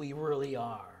as we really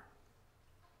are.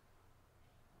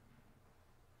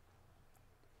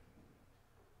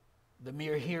 The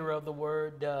mere hearer of the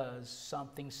word does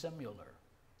something similar.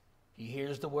 He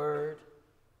hears the word,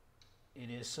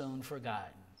 it is soon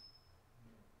forgotten.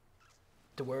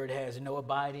 The word has no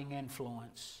abiding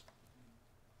influence.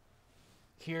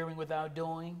 Hearing without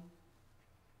doing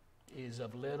is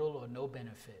of little or no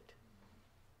benefit.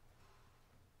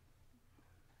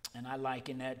 And I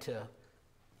liken that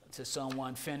to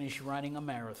someone finished running a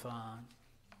marathon.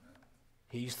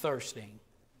 He's thirsting.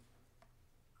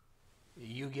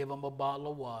 You give him a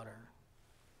bottle of water,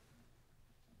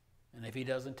 and if he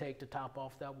doesn't take the top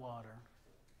off that water,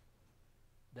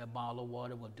 that bottle of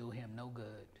water will do him no good.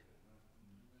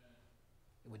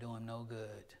 It will do him no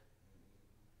good.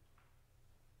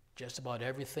 Just about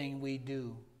everything we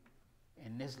do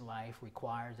in this life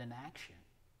requires an action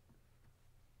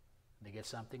to get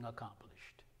something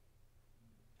accomplished.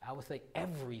 I would say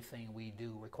everything we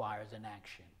do requires an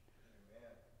action.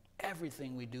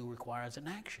 Everything we do requires an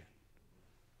action.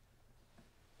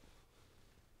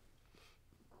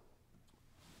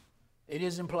 It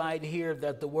is implied here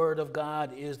that the Word of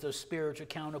God is the spiritual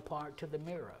counterpart to the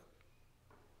mirror.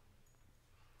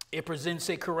 It presents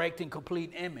a correct and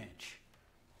complete image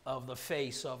of the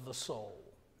face of the soul.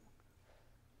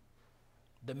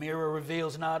 The mirror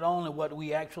reveals not only what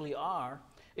we actually are,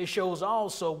 it shows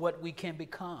also what we can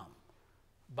become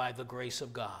by the grace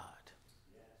of God.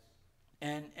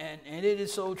 And it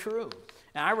is so true.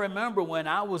 Now, I remember when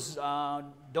I was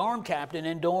dorm captain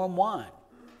in Dorm 1,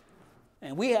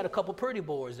 and we had a couple pretty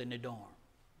boys in the dorm.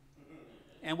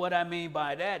 And what I mean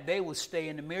by that, they would stay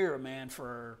in the mirror, man,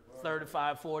 for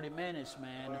 35, 40 minutes,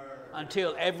 man,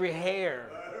 until every hair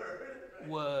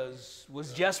was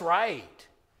just right,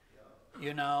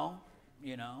 you know.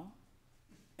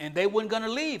 And they weren't going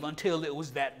to leave until it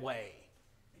was that way.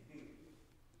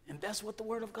 And that's what the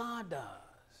Word of God does.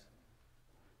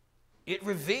 It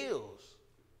reveals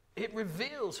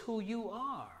who you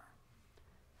are.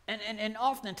 And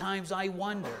oftentimes I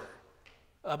wonder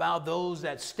about those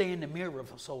that stay in the mirror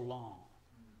for so long.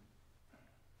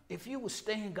 If you would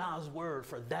stay in God's Word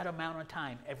for that amount of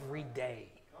time every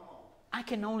day, I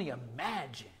can only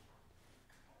imagine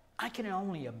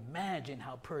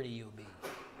how pretty you'll be.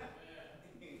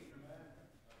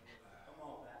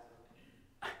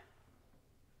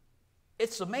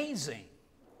 It's amazing.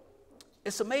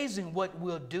 It's amazing what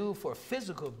we'll do for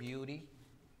physical beauty,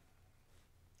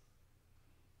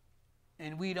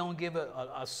 and we don't give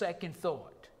a second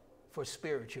thought for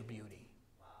spiritual beauty.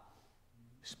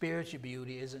 Spiritual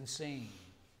beauty isn't seen.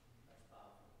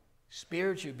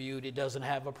 Spiritual beauty doesn't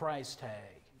have a price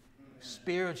tag.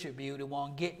 Spiritual beauty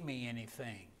won't get me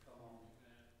anything.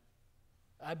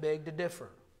 I beg to differ.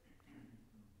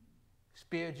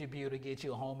 Spiritual beauty gets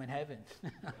you a home in heaven.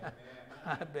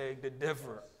 I beg to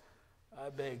differ. I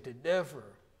beg to differ.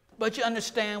 But you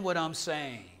understand what I'm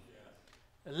saying.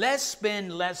 Let's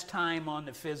spend less time on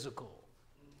the physical.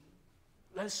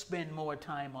 Let's spend more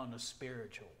time on the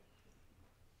spiritual.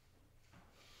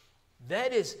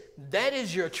 That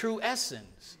is your true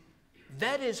essence.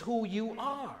 That is who you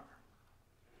are.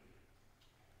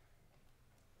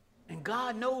 And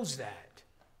God knows that.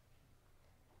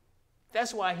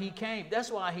 That's why he came.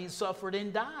 That's why he suffered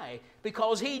and died.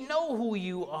 Because he knows who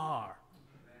you are.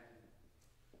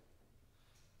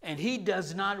 And he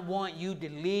does not want you to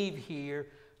leave here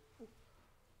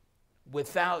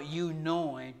without you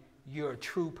knowing you're a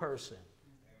true person.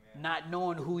 Not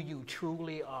knowing who you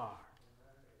truly are.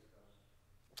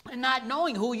 And not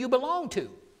knowing who you belong to.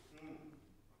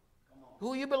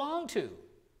 Who you belong to.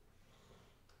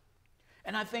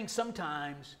 And I think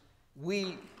sometimes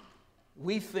we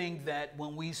think that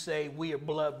when we say we are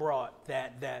blood brought,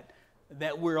 that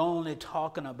we're only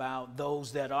talking about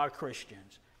those that are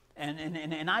Christians.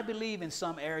 And I believe in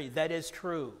some areas that is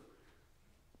true.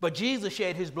 But Jesus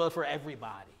shed his blood for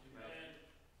everybody.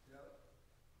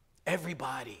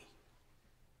 Everybody.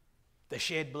 The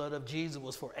shed blood of Jesus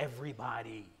was for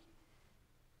everybody.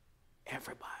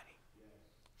 Everybody.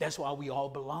 That's why we all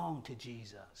belong to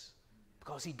Jesus.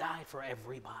 Because he died for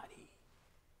everybody.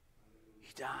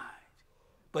 He died.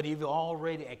 But if you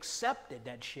already accepted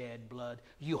that shed blood,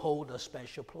 you hold a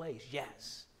special place.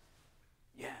 Yes.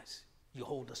 Yes. You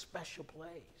hold a special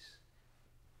place.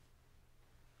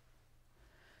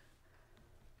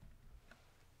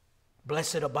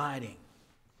 Blessed abiding.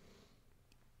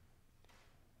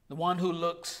 The one who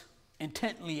looks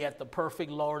intently at the perfect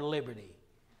law of liberty,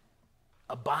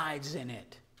 abides in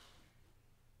it,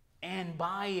 and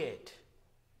by it,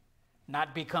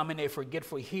 not becoming a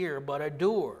forgetful hearer, but a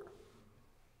doer.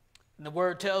 And the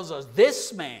word tells us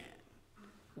this man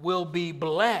will be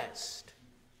blessed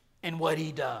in what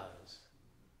he does.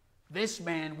 This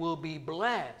man will be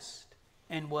blessed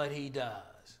in what he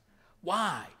does.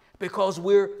 Why? Because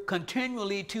we're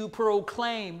continually to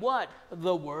proclaim what?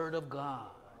 The Word of God.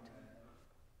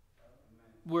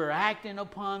 We're acting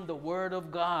upon the Word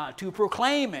of God to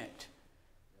proclaim it,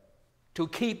 to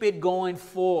keep it going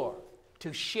forth,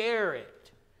 to share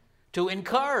it, to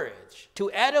encourage,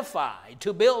 to edify,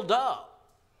 to build up.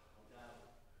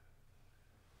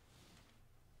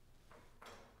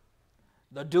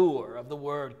 The doer of the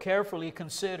Word carefully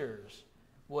considers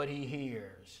what he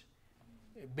hears,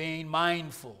 being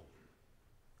mindful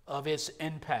of its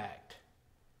impact.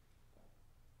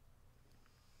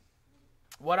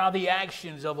 What are the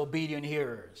actions of obedient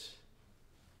hearers?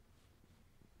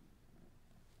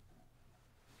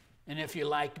 And if you're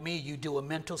like me, you do a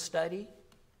mental study,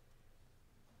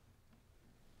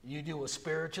 you do a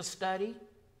spiritual study,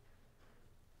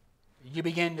 you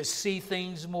begin to see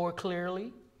things more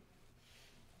clearly,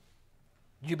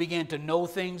 you begin to know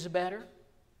things better,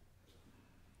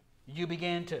 you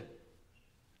begin to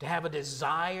have a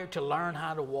desire to learn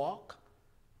how to walk.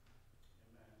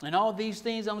 And all these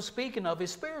things I'm speaking of is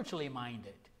spiritually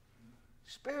minded.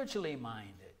 Spiritually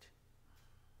minded.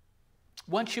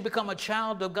 Once you become a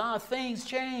child of God, things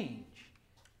change.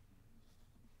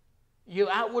 Your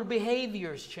outward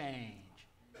behaviors change.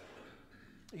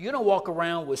 You don't walk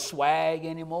around with swag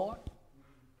anymore.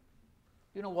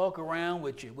 You don't walk around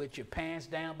with your pants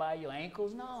down by your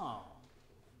ankles. No.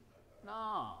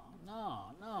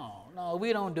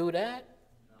 We don't do that.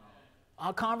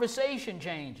 Our conversation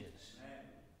changes.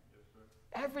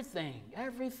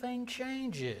 Everything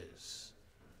changes.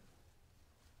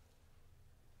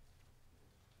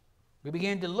 We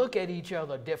begin to look at each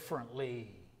other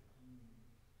differently.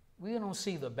 We don't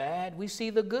see the bad, we see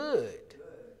the good.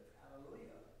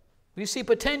 We see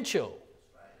potential.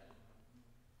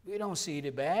 We don't see the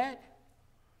bad.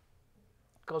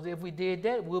 Because if we did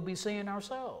that, we'll be seeing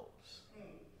ourselves.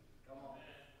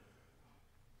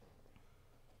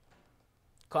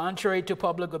 Contrary to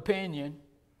public opinion,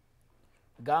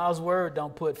 God's word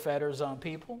don't put fetters on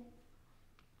people.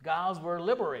 God's word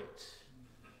liberates.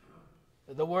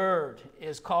 The word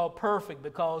is called perfect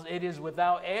because it is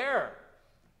without error.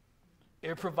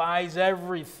 It provides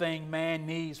everything man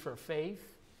needs for faith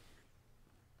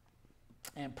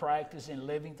and practice in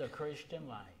living the Christian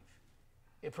life.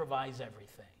 It provides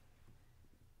everything.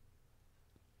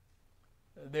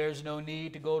 There's no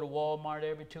need to go to Walmart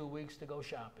every 2 weeks to go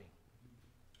shopping.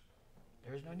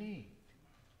 There's no need.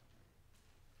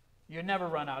 You never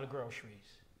run out of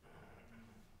groceries.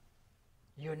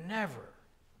 You never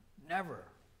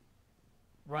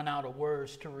run out of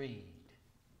words to read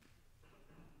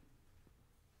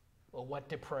or what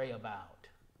to pray about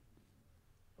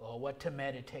or what to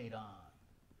meditate on.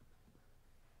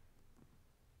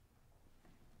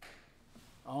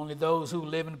 Only those who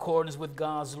live in accordance with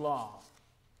God's law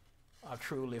are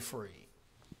truly free.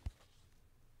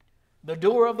 The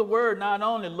doer of the word not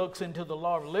only looks into the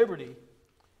law of liberty,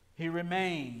 he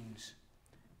remains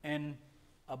and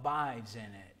abides in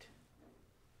it.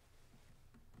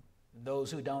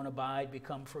 Those who don't abide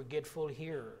become forgetful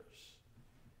hearers.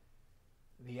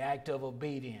 The act of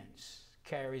obedience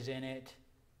carries in it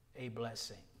a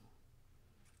blessing.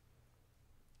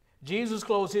 Jesus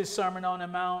closed his Sermon on the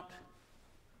Mount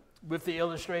with the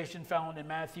illustration found in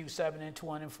Matthew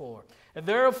 7:24. And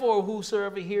therefore,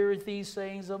 whosoever heareth these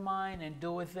sayings of mine and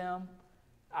doeth them,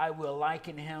 I will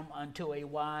liken him unto a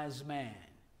wise man,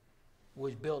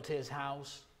 which built his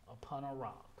house upon a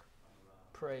rock.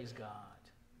 Praise God.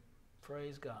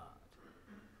 Praise God.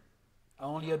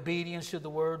 Only obedience to the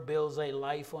word builds a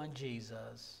life on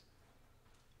Jesus,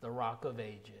 the rock of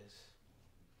ages.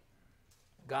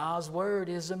 God's word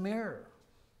is a mirror.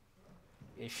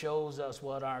 It shows us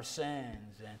what our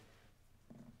sins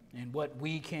and what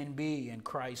we can be in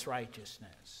Christ's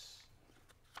righteousness.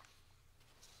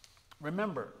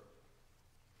 Remember,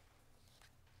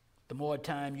 the more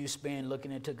time you spend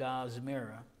looking into God's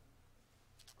mirror,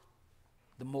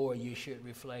 the more you should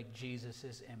reflect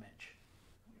Jesus' image.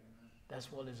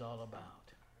 That's what it's all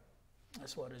about.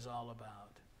 That's what it's all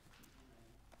about.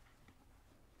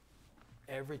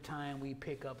 Every time we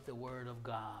pick up the Word of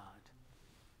God,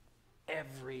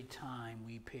 every time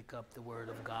we pick up the Word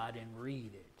of God and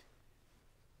read it,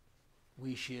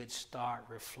 we should start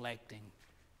reflecting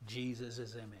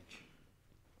Jesus' image.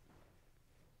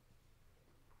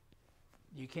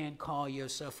 You can't call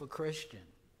yourself a Christian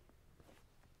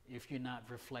if you're not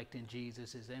reflecting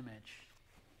Jesus' image.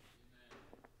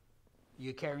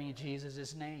 You're carrying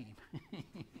Jesus' name.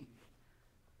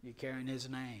 You're carrying his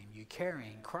name. You're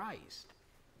carrying Christ.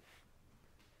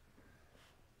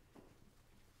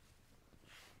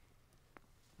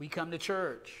 We come to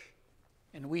church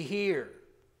and we hear,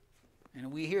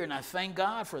 and I thank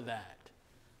God for that.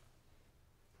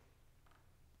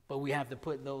 But we have to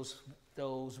put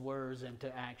those words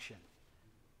into action.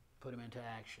 Put them into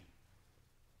action.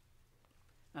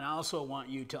 And I also want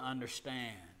you to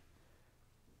understand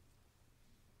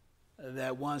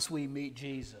that once we meet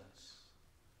Jesus,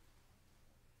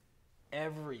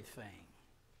 everything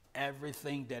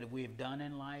that we've done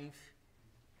in life,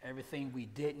 everything we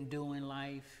didn't do in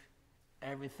life,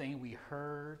 everything we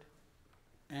heard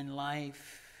in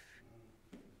life,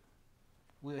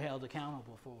 we're held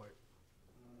accountable for it.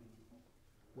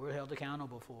 We're held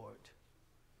accountable for it.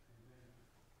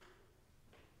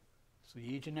 So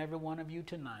each and every one of you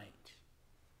tonight,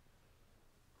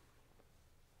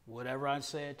 whatever I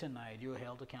said tonight, you're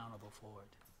held accountable for it.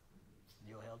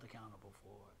 You're held accountable for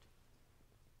it.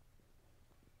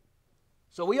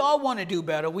 So we all want to do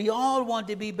better. We all want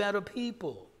to be better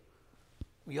people.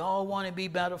 We all want to be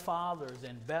better fathers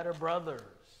and better brothers.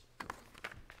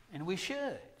 And we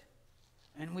should.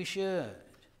 And we should.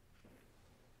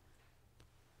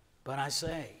 But I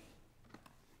say,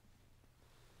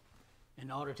 in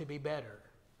order to be better,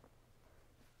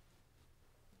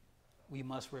 we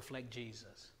must reflect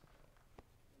Jesus.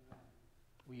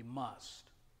 We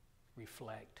must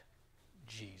reflect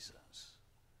Jesus.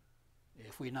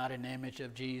 If we're not an image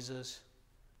of Jesus,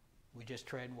 we just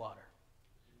tread water.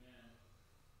 Amen.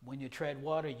 When you tread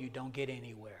water, you don't get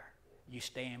anywhere. You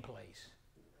stay in place.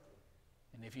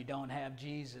 And if you don't have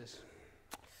Jesus,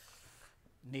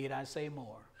 need I say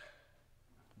more?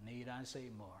 Need I say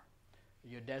more?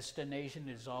 Your destination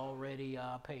is already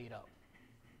paid up.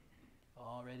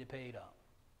 Already paid up.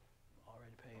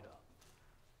 Already paid up.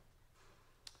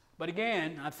 But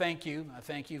again, I thank you. I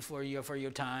thank you for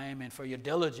your time and for your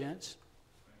diligence.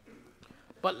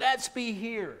 But let's be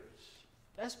hearers.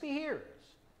 Let's be hearers.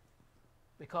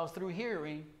 Because through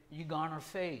hearing, you garner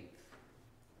faith.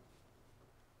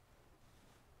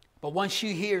 But once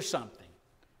you hear something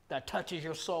that touches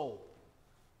your soul,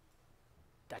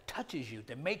 that touches you,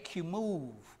 that makes you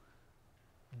move,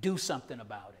 do something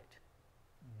about it.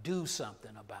 Do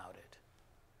something about it.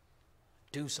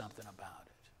 Do something about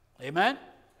it. Amen?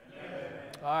 Amen.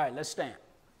 All right, let's stand.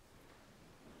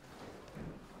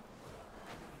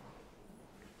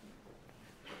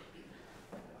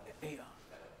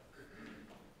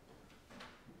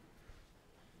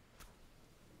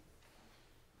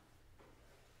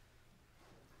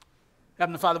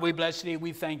 Heavenly Father, we bless thee.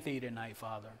 We thank thee tonight,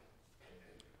 Father.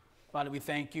 Father, we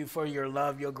thank you for your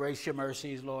love, your grace, your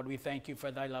mercies, Lord. We thank you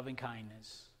for thy loving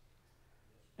kindness.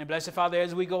 And blessed Father,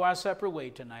 as we go our separate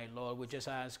way tonight, Lord, we're just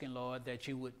asking, Lord, that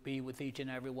you would be with each and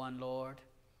every one, Lord.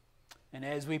 And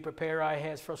as we prepare our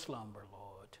heads for slumber,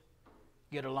 Lord,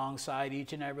 get alongside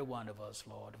each and every one of us,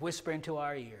 Lord. Whisper into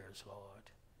our ears,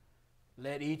 Lord.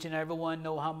 Let each and every one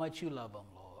know how much you love them,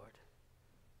 Lord.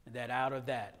 And that out of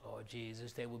that, Lord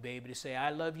Jesus, they will be able to say,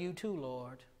 I love you too,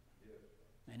 Lord.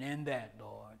 Yeah. And in that,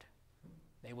 Lord,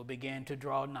 they will begin to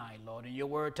draw nigh, Lord. And your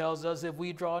word tells us if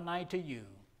we draw nigh to you,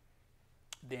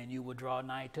 then you will draw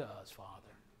nigh to us, Father.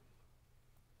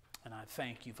 And I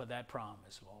thank you for that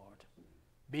promise, Lord.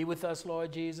 Be with us,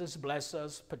 Lord Jesus. Bless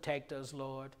us, protect us,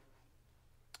 Lord.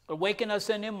 Awaken us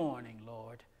in the morning,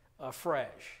 Lord,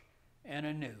 afresh and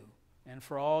anew. And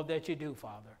for all that you do,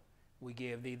 Father, we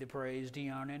give thee the praise, the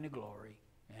honor, and the glory.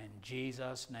 In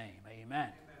Jesus' name,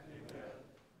 amen.